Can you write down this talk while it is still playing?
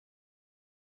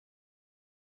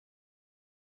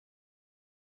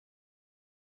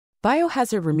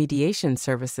Biohazard remediation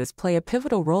services play a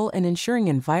pivotal role in ensuring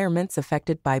environments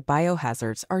affected by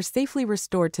biohazards are safely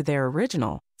restored to their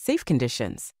original, safe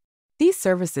conditions. These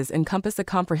services encompass a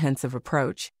comprehensive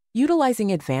approach,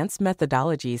 utilizing advanced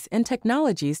methodologies and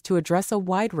technologies to address a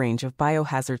wide range of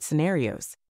biohazard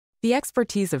scenarios. The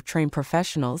expertise of trained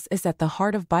professionals is at the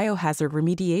heart of biohazard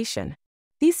remediation.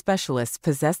 These specialists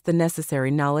possess the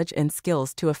necessary knowledge and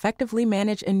skills to effectively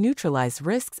manage and neutralize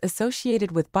risks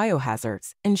associated with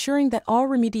biohazards, ensuring that all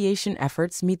remediation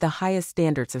efforts meet the highest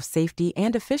standards of safety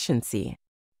and efficiency.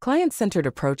 Client-centered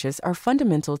approaches are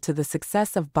fundamental to the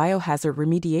success of biohazard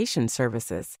remediation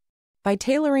services. By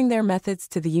tailoring their methods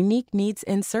to the unique needs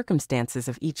and circumstances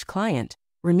of each client,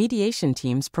 remediation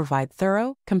teams provide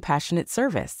thorough, compassionate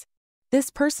service. This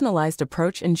personalized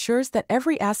approach ensures that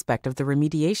every aspect of the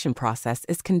remediation process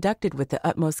is conducted with the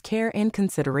utmost care and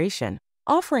consideration,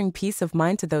 offering peace of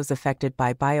mind to those affected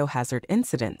by biohazard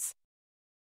incidents.